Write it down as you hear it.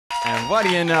And what do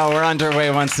you know? We're underway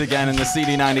once again in the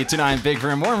CD 92.9 Big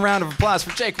Room. Warm round of applause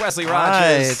for Jake Wesley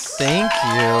Rogers. Hi, thank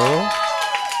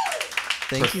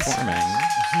you. Performing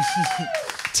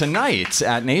tonight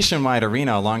at Nationwide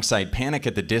Arena alongside Panic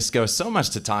at the Disco. So much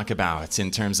to talk about in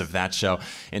terms of that show,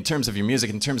 in terms of your music,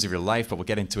 in terms of your life, but we'll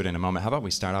get into it in a moment. How about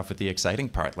we start off with the exciting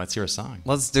part? Let's hear a song.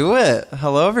 Let's do it.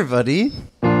 Hello, everybody.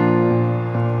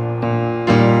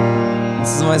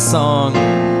 This is my song,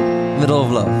 Middle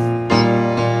of Love.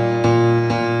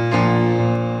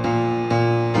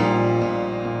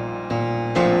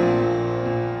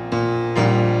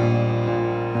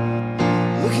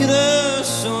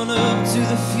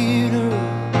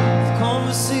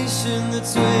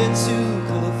 That's way too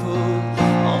colorful.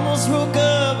 Almost broke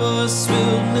up or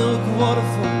spilled milk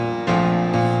waterfall.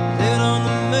 Laid on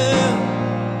the mat.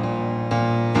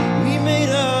 We made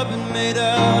up and made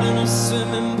out in a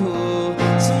swimming pool.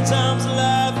 Sometimes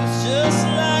life is just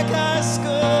like high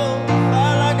school.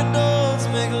 I like adults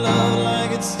make love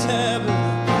like it's taboo.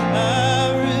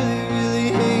 I really, really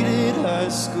hated high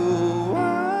school.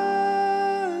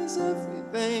 Why is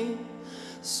everything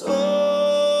so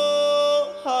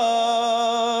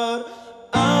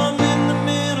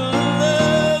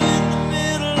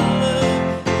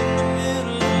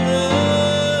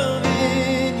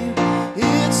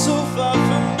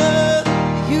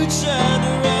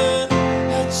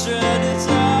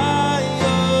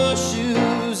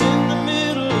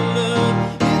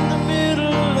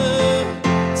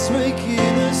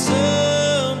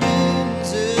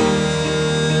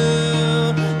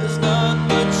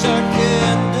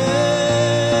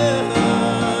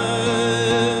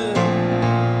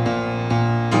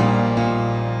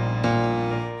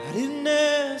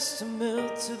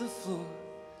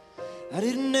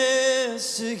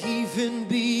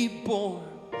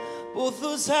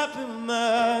happy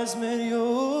my eyes met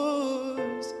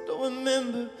yours. Don't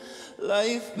remember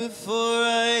life before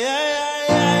I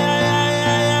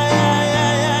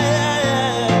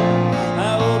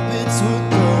hope it's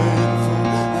worth dying for.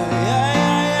 I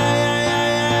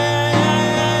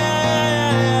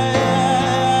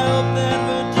hope that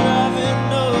we're driving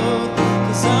north,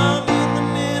 'cause I'm in the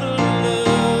middle of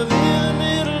love, in the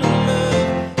middle of love,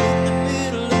 in the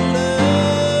middle of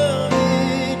love.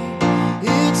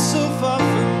 It's so far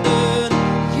from done.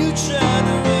 You try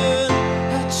to run,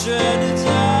 I try to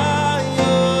tie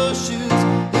your shoes.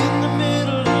 In the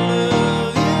middle of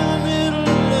love, in the middle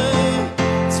of love.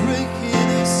 It's breaking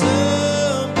us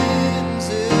up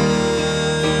into.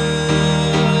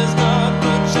 There's not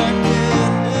much I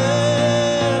can do.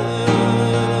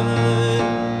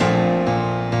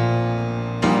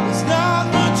 There's not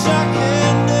much I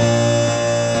can do.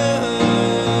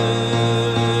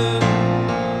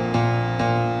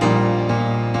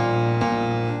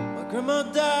 My grandma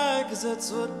died 'cause that's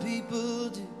what people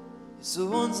do. It's the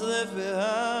ones left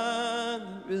behind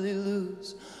that really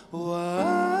lose. Why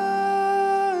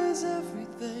is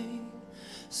everything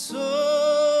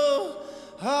so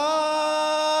hard?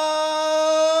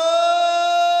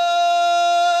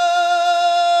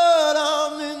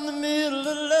 I'm in the middle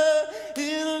of love,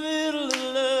 in the middle of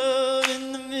love,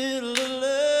 in the middle of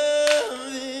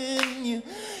loving you.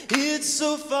 It's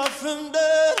so far from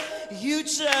done. You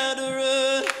try to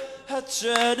run, I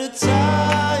try to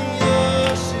tie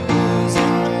your shoes.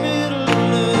 In the middle of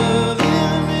love, in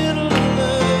the middle of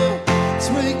love. It's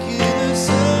making us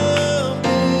up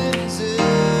into.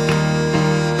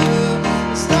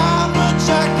 There's not much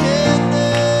I can do.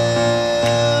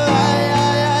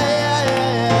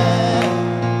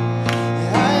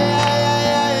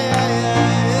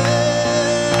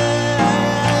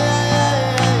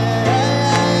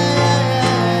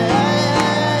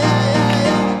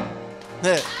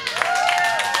 Hey.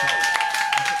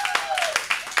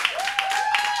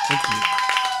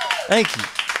 Thank you.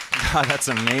 God, that's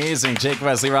amazing. Jake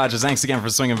Wesley Rogers, thanks again for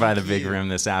swinging by the Big Room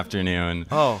this afternoon.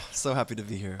 Oh, so happy to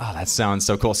be here. Oh, that sounds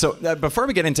so cool. So before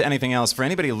we get into anything else, for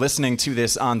anybody listening to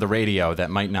this on the radio that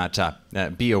might not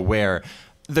be aware,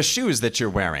 the shoes that you're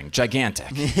wearing, gigantic.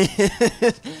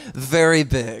 Very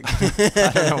big.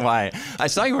 I don't know why. I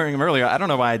saw you wearing them earlier. I don't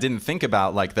know why I didn't think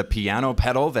about like the piano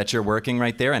pedal that you're working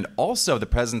right there, and also the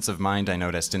presence of mind I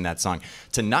noticed in that song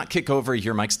to not kick over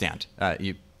your mic stand.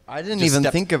 I didn't even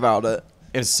think about it.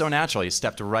 It was so natural. You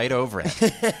stepped right over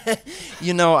it.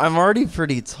 You know, I'm already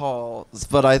pretty tall,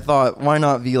 but I thought, why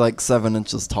not be like 7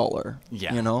 inches taller?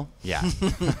 Yeah. You know? Yeah.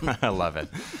 I love it.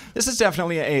 This is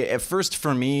definitely a first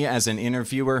for me as an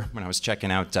interviewer. When I was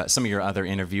checking out some of your other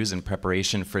interviews in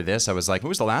preparation for this, I was like, who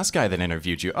was the last guy that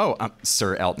interviewed you? Oh,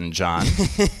 Sir Elton John.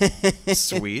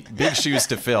 Sweet. Big shoes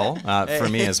to fill for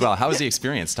me as well. How was the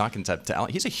experience talking to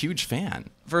Elton? He's a huge fan.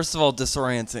 First of all,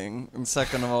 disorienting, and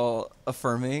second of all,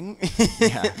 affirming.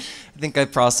 Yeah. I think I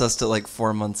processed it like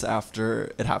 4 months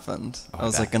after it happened. Oh, I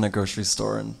was like in a grocery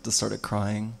store and just started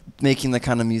crying. Making the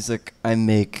kind of music I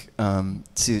make,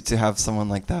 to have someone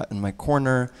like that in my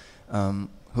corner,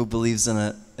 who believes in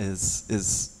it is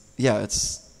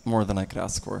it's more than I could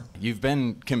ask for. You've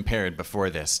been compared before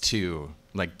this to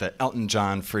like the Elton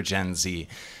John for Gen Z.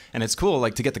 And it's cool,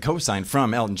 like, to get the cosign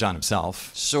from Elton John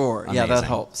himself. Sure, Amazing. yeah, that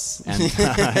helps.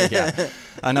 And yeah,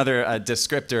 another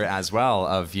descriptor as well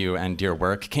of you and your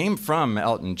work came from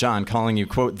Elton John, calling you,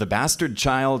 quote, the bastard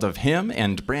child of him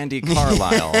and Brandi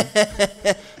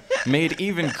Carlile. Made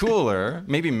even cooler,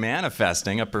 maybe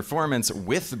manifesting a performance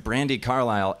with Brandi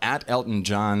Carlile at Elton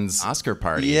John's Oscar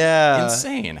party. Yeah.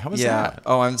 Insane. How was that?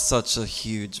 Oh, I'm such a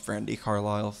huge Brandi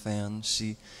Carlile fan.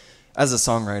 She, as a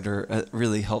songwriter,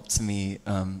 really helped me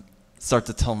start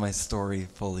to tell my story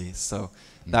fully. So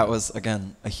that was,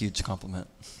 again, a huge compliment.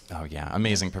 Oh, yeah.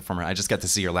 Amazing performer. I just got to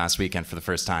see her last weekend for the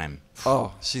first time.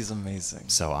 Oh, she's amazing.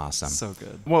 So awesome. So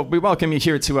good. Well, we welcome you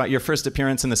here to your first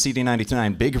appearance in the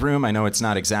CD99 Big Room. I know it's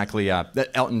not exactly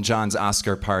Elton John's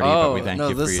Oscar party, but we thank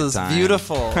you for your time. Oh, no,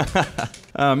 this is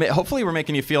beautiful. Hopefully we're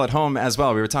making you feel at home as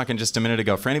well. We were talking just a minute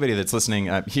ago. For anybody that's listening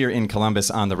here in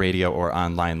Columbus on the radio or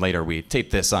online later, we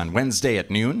taped this on Wednesday at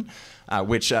noon.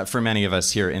 Which for many of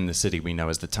us here in the city, we know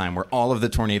is the time where all of the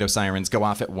tornado sirens go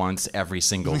off at once every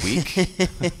single week.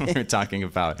 We're talking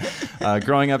about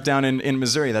growing up down in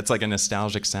Missouri. That's like a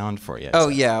nostalgic sound for you. Oh,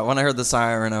 yeah. When I heard the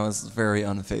siren, I was very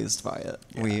unfazed by it.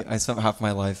 Yeah. I spent half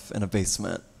my life in a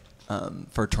basement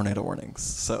for tornado warnings.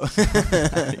 So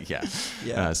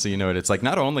yeah. So you know what it's like,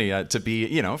 not only to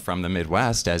be, from the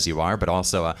Midwest as you are, but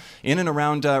also in and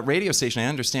around radio station. I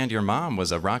understand your mom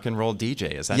was a rock and roll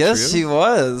DJ. Is that true? Yes, she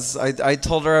was. I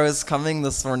told her I was coming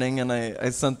this morning, and I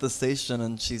sent the station,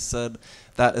 and she said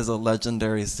that is a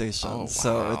legendary station. Oh, wow.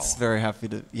 So it's very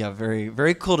very,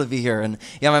 very cool to be here. And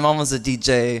yeah, my mom was a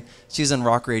DJ. She was in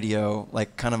rock radio,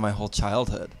 like kind of my whole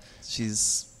childhood.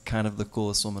 She's kind of the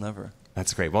coolest woman ever.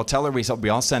 That's great. Well, tell her we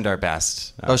all send our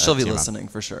best. She'll be to your listening mom.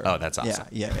 for sure. Oh, that's awesome.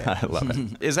 Yeah. I love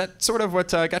it. Is that sort of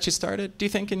what got you started, do you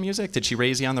think, in music? Did she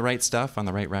raise you on the right stuff, on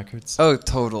the right records? Oh,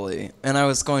 totally. And I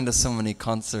was going to so many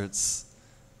concerts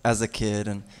as a kid,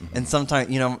 and sometimes,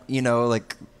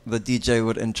 like the DJ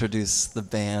would introduce the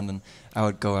band, and I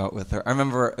would go out with her. I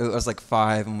remember I was like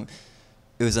 5, and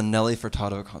it was a Nelly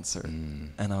Furtado concert,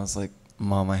 and I was like,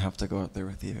 Mom, I have to go out there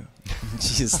with you.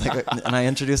 She's like, and I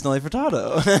introduced Nelly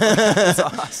Furtado. That's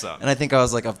awesome. And I think I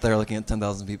was like up there looking at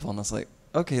 10,000 people, and I was like,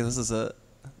 okay, this is it.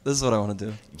 This is what I want to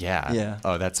do. Yeah. Yeah.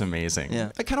 Oh, that's amazing.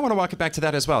 Yeah. I kind of want to walk it back to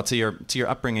that as well, to your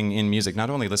upbringing in music,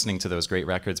 not only listening to those great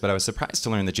records, but I was surprised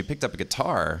to learn that you picked up a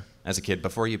guitar as a kid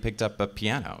before you picked up a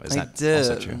piano. Is that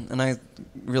also true? And I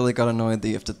really got annoyed that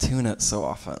you have to tune it so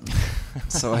often.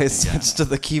 So I switched to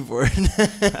the keyboard.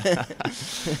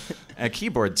 A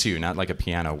keyboard too, not like a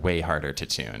piano, way harder to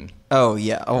tune. Oh,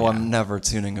 yeah. Oh, Yeah. I'm never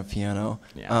tuning a piano.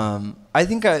 Yeah. I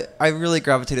think I really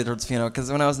gravitated towards piano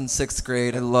because when I was in 6th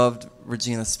grade, I loved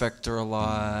Regina Spektor a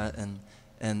lot,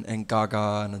 and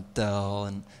Gaga and Adele,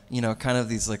 and kind of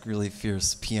these like really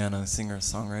fierce piano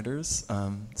singer-songwriters.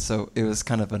 So it was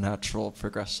kind of a natural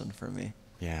progression for me.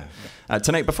 Yeah.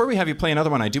 Tonight, before we have you play another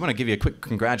one, I do want to give you a quick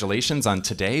congratulations on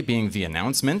today being the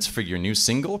announcement for your new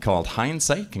single called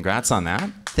Hindsight. Congrats on that.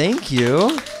 Thank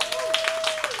you.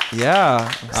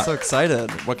 Yeah, I'm so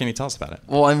excited. What can you tell us about it?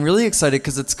 Well, I'm really excited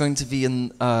because it's going to be in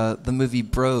the movie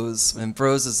Bros. And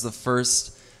Bros is the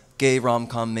first gay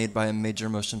rom-com made by a major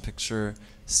motion picture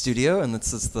studio, and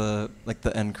this is the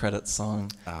end credits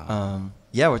song.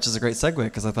 Yeah, which is a great segue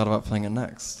because I thought about playing it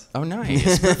next. Oh,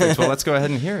 nice. Perfect. Well, let's go ahead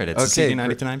and hear it. It's Okay, a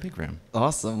CD99 Big Room.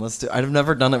 Awesome. Let's do it. I've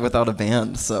never done it without a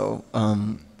band, so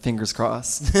fingers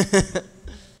crossed. God,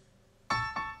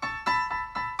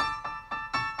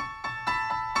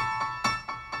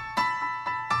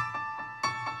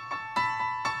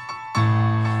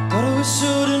 I wish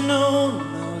I would've known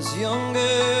when I was younger.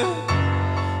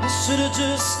 I should've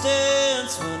just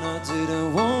danced when I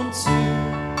didn't want to.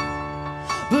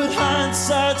 But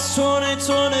hindsight's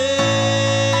 20/20.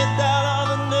 That all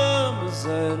the numbers I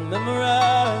had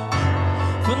memorized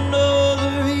for no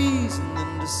other reason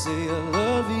than to say I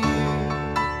love you.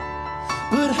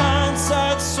 But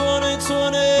hindsight's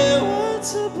 20/20.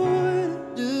 What's a boy to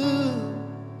do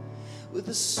with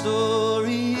a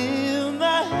story in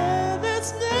my head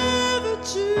that's never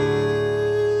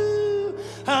true?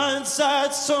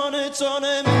 Hindsight's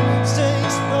 20/20. Make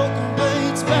mistakes, broken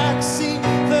blades, backseat,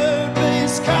 third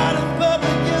base, caught in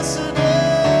public yesterday.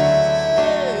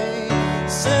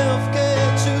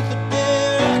 Self-care, truth or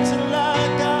dare, acting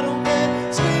like I don't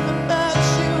care, screaming that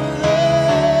you were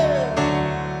there.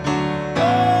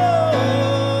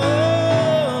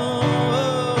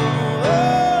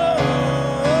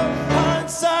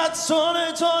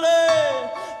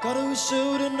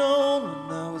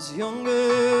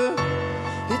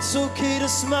 okay to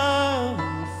smile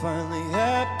when you're finally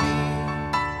happy.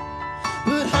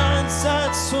 But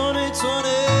hindsight's 20/20.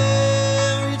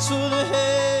 Reach for the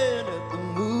hand at the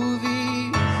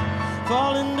movies.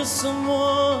 Fall into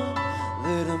someone,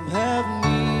 let them have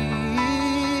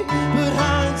me. But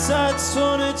hindsight's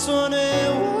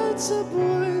 20/20. What's a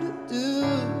boy to do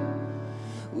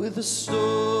with a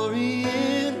story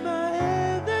in my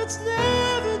head that's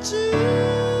never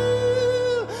true?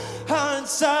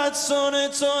 Hindsight's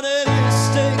 20/20.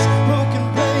 Mistakes, broken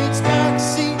plates,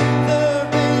 backseat, third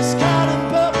base, cotton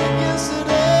public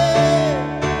yesterday.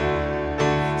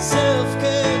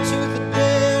 Self-care, truth or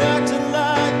dare, acting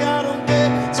like I don't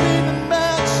care, screaming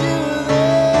back you were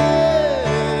there.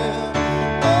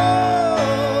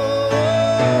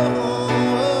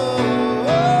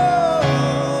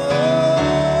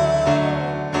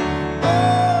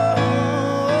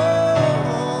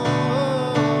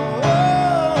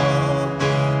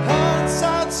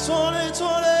 Hindsight's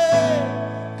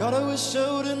 20/20. God, I wish I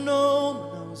would've known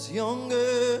when I was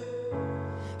younger.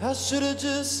 I should've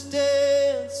just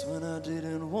danced when I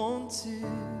didn't want to.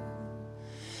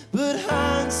 But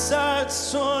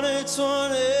hindsight's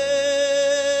 20/20.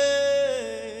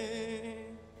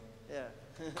 Yeah.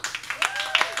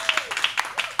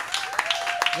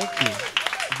 Thank you.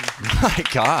 My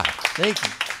God, Thank you.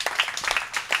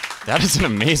 that is an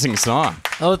amazing song.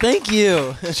 Oh, thank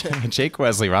you. Jake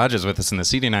Wesley Rogers with us in the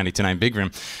CD92.9 Big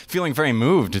Room, feeling very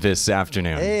moved this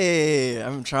afternoon. Hey,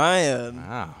 I'm trying.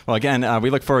 Wow. Well, again, we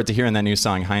look forward to hearing that new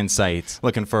song, Hindsight.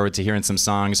 Looking forward to hearing some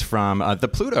songs from the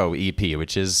Pluto EP,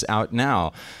 which is out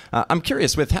now. I'm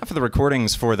curious, with half of the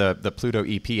recordings for the Pluto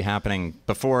EP happening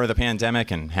before the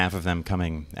pandemic and half of them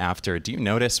coming after, do you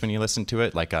notice when you listen to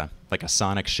it like a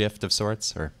sonic shift of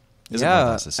sorts, or is it more or Yeah,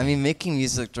 less the same? I mean, making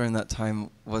music during that time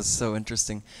was so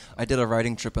interesting. I did a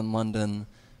writing trip in London,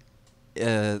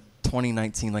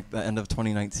 2019, like the end of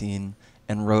 2019,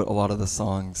 and wrote a lot of the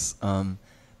songs,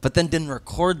 but then didn't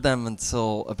record them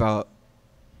until about,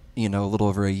 a little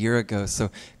over a year ago.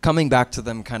 So coming back to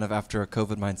them kind of after a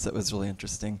COVID mindset was really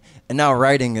interesting. And now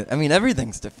writing it, I mean,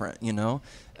 everything's different,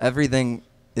 Everything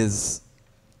is,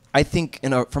 I think,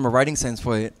 from a writing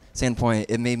standpoint,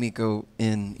 it made me go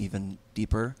in even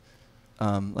deeper.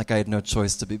 Like I had no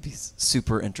choice to be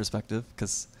super introspective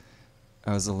because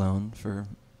I was alone for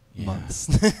months.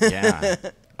 Yeah.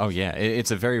 Oh, yeah. It's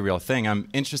a very real thing. I'm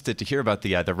interested to hear about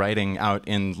the writing out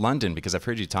in London, because I've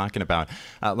heard you talking about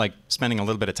like spending a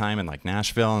little bit of time in like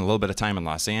Nashville and a little bit of time in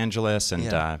Los Angeles,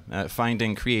 and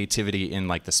finding creativity in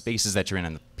like the spaces that you're in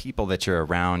and the people that you're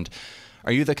around.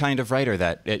 Are you the kind of writer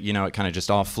that, it kind of just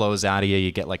all flows out of you?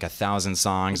 You get like 1,000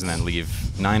 songs and then leave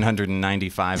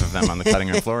 995 of them on the cutting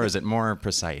room floor? Or is it more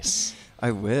precise?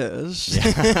 I wish.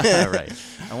 Yeah, right.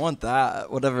 I want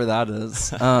that, whatever that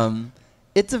is.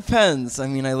 It depends. I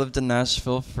mean, I lived in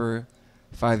Nashville for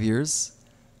 5 years,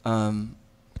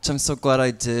 which I'm so glad I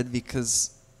did,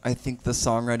 because I think the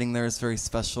songwriting there is very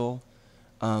special.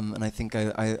 And I think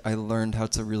I learned how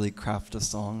to really craft a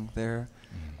song there.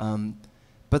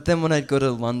 But then when I'd go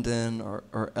to London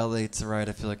or LA to write,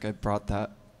 I feel like I brought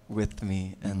that with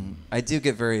me. And I do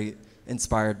get very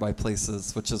inspired by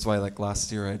places, which is why like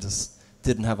last year I just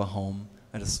didn't have a home.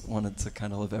 I just wanted to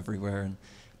kind of live everywhere. And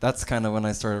that's kind of when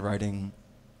I started writing,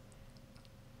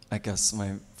 I guess,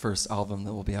 my first album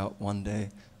that will be out one day,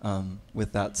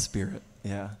 with that spirit.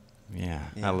 Yeah. Yeah,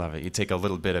 I love it. You take a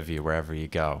little bit of you wherever you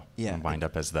go, and wind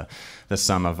up as the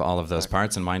sum of all of those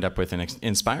parts, and wind up with an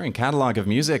inspiring catalog of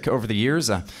music over the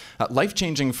years.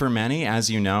 Life-changing for many, as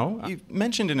you know. You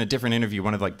mentioned in a different interview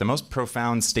one of like the most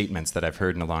profound statements that I've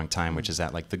heard in a long time, which is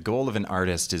that like the goal of an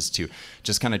artist is to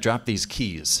just kind of drop these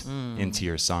keys into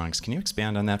your songs. Can you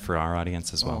expand on that for our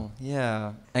audience as well?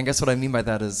 Yeah. I guess what I mean by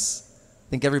that is, I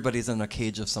think everybody's in a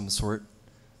cage of some sort.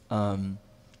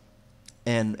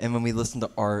 And when we listen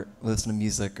to art, listen to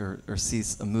music, or see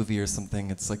a movie or something,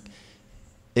 it's like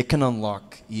it can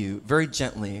unlock you very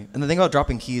gently. And the thing about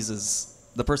dropping keys is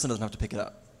the person doesn't have to pick it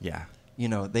up. Yeah.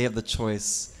 They have the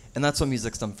choice, and that's what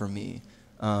music's done for me.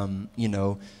 When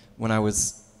I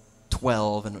was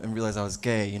 12 and realized I was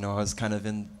gay, I was kind of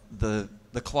in the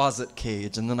closet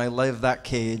cage, and then I left that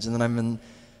cage, and then I'm in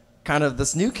kind of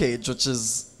this new cage, which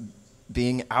is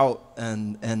being out,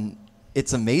 and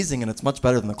it's amazing, and it's much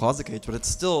better than the closet cage, but it's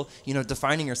still,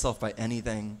 defining yourself by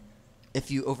anything,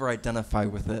 if you over-identify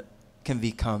with it, can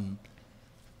become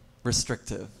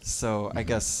restrictive. So I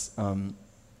guess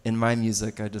in my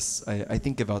music, I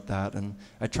think about that, and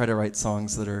I try to write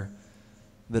songs that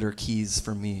are keys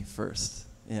for me first.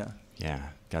 Yeah. Yeah.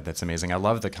 God, that's amazing. I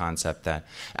love the concept that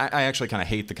I actually kind of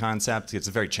hate the concept. It's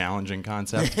a very challenging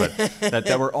concept, but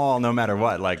that we're all, no matter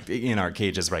what, like in our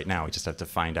cages right now, we just have to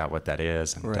find out what that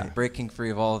is. And, right, breaking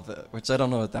free of all of it, which I don't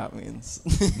know what that means.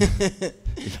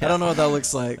 I don't know what that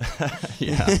looks like.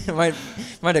 Yeah. It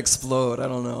might explode. I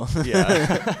don't know.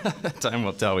 Yeah. Time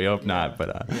will tell. We hope not.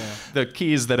 But the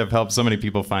keys that have helped so many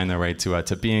people find their way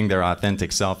to being their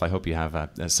authentic self, I hope you have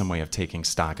some way of taking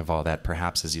stock of all that,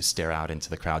 perhaps as you stare out into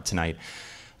the crowd tonight.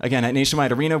 Again, at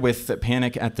Nationwide Arena with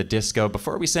Panic at the Disco.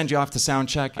 Before we send you off to sound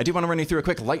check, I do want to run you through a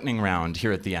quick lightning round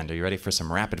here at the end. Are you ready for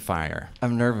some rapid fire?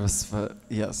 I'm nervous, but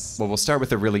yes. Well, we'll start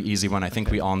with a really easy one. I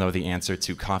think we all know the answer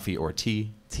to coffee or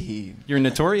tea. Tea. You're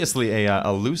notoriously a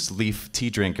loose leaf tea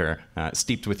drinker,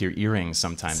 steeped with your earrings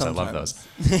sometimes. I love those.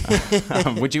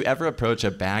 Would you ever approach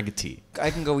a bag tea?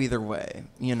 I can go either way,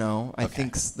 you know. I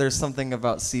think there's something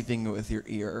about seeping it with your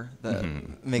ear that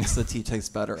makes the tea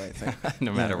taste better, I think.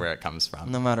 No matter where it comes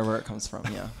from. No matter where it comes from,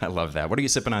 yeah. I love that. What are you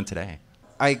sipping on today?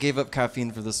 I gave up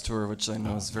caffeine for this tour, which I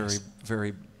know is very,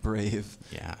 very brave.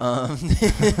 Yeah.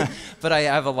 But I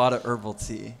have a lot of herbal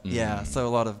tea. Yeah, so a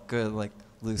lot of good, like,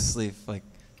 loose leaf, like,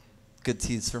 good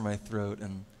teas for my throat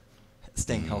and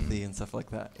staying healthy and stuff like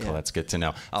that. Yeah. Well, that's good to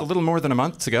know. A little more than a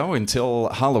month to go until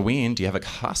Halloween. Do you have a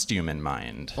costume in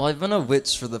mind? Well, I've been a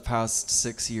witch for the past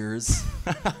 6 years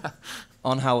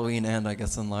on Halloween and I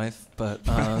guess in life, but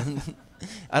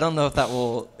I don't know if that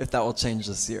will change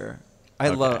this year.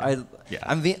 I'm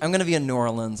going to be in New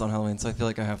Orleans on Halloween, so I feel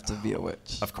like I have to be a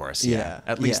witch. Of course, yeah.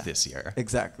 At least this year.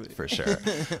 Exactly. For sure.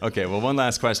 Okay, well, one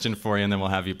last question for you, and then we'll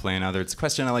have you play another. It's a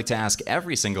question I like to ask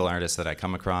every single artist that I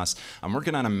come across. I'm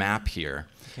working on a map here,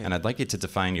 and I'd like you to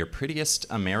define your prettiest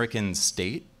American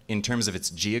state in terms of its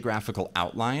geographical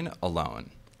outline alone.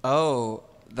 Oh,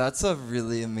 that's a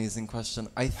really amazing question.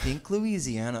 I think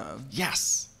Louisiana.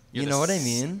 Yes. You know what I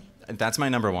mean? That's my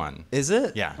number one. Is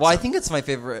it? Yeah. Well, I think it's my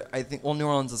favorite. New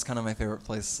Orleans is kind of my favorite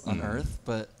place on earth,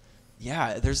 but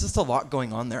yeah, there's just a lot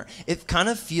going on there. It kind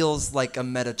of feels like a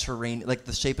Mediterranean, like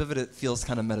the shape of it feels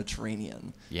kind of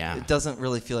Mediterranean. Yeah. It doesn't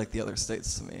really feel like the other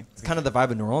states to me. It's kind of the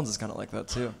vibe of New Orleans is kind of like that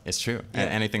too. It's true. Yeah.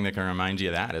 Anything that can remind you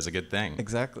of that is a good thing.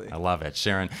 Exactly. I love it.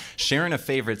 Sharing a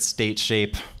favorite state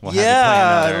shape. We'll have you play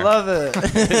another. I love it.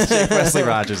 Wesley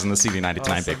Rogers in the CD99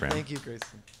 awesome. Big Room. Thank you,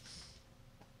 Grayson.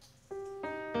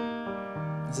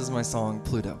 This is my song,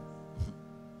 Pluto.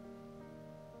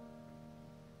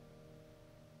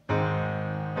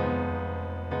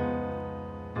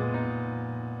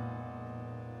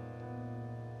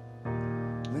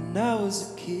 When I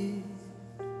was a kid,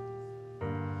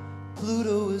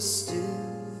 Pluto was still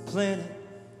a planet.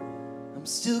 I'm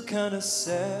still kinda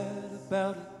sad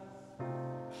about it.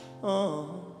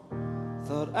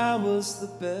 Thought I was the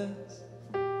best,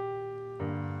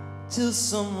 till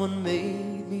someone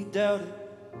made me doubt it.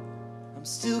 I'm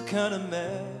still kinda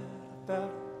mad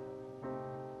about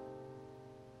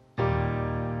it.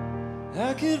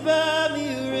 I could buy me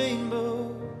a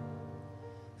rainbow,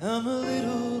 I'm a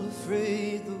little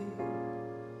afraid though.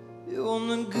 It won't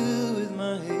look good with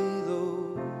my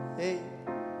halo. Hey.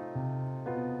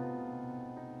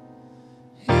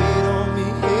 Hate on me,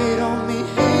 hate on me,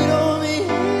 hate on me,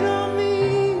 hate on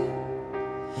me.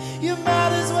 You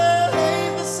might as well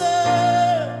hate the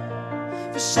sun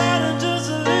for shining just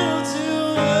a little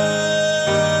too much.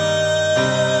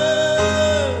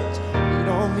 Hate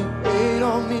on me, hate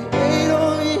on me, hate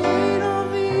on me, hate on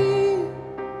me.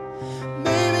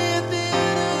 Maybe at the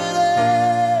end of the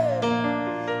day,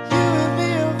 you and me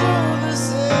are both the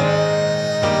same.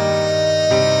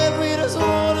 We just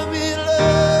wanna be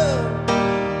loved.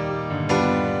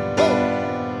 Oh.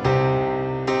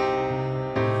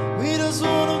 We just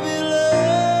wanna be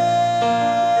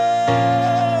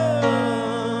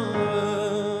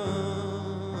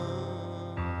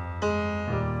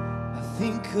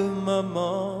of my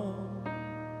mom,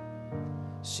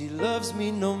 she loves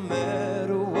me no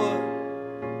matter what,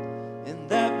 and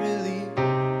that really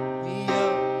me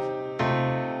up.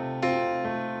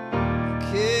 I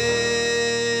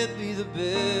can't be the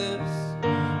best,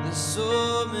 there's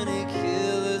so many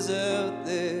killers out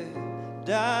there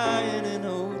dying in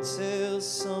hotels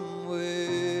somewhere.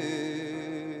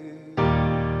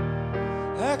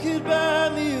 I could buy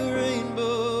me a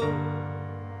rainbow,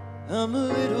 I'm a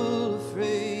little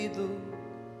afraid though,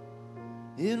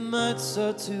 it might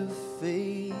start to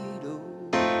fade. Oh.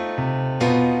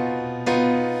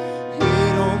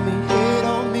 Hate on me, hate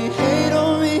on me, hate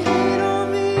on me, hate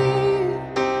on me.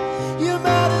 You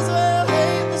might as well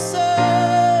hate the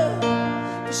sun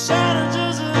for shining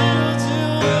just a little too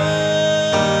much.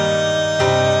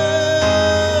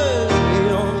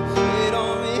 Hate on me, hate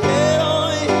on me, hate on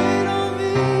me, hate on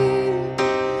me.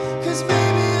 'Cause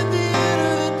maybe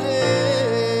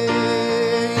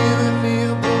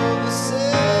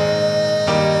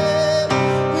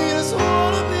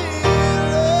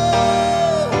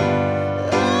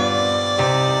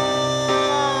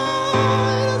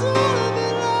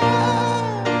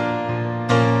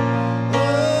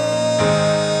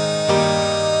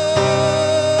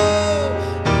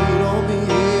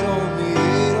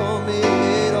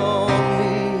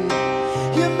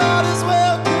as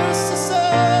well curse the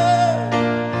sun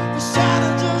for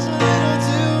shining just a little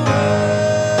too much.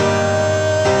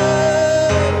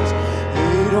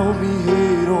 Hate on me,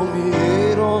 hate on me,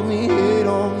 hate on me, hate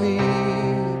on me.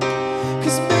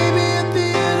 'Cause maybe at the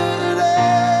end of the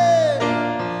day,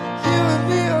 you and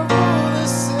me are both the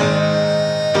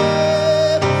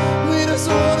same. We just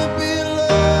wanna be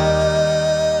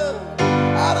loved.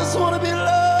 I just wanna be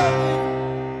loved.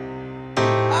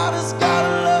 I just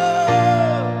gotta love.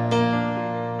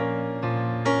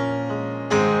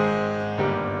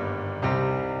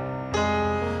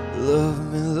 Love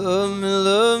me, love me,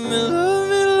 love me, love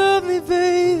me, love me,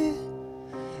 baby.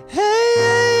 Hey,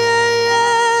 hey, hey,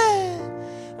 hey.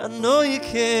 I know you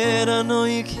can, I know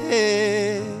you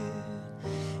can.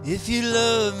 If you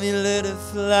love me, let it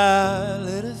fly,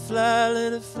 let it fly,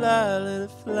 let it fly, let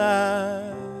it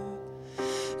fly.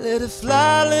 Let it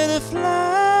fly, let it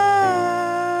fly.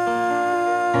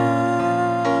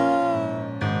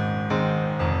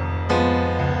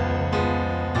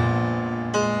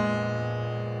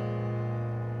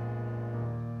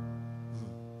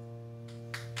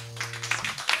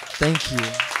 Thank you.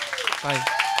 Bye.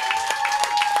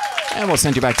 And we'll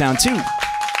send you back down to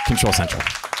Control Central.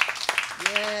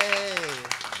 Yay!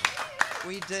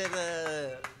 We did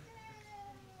it.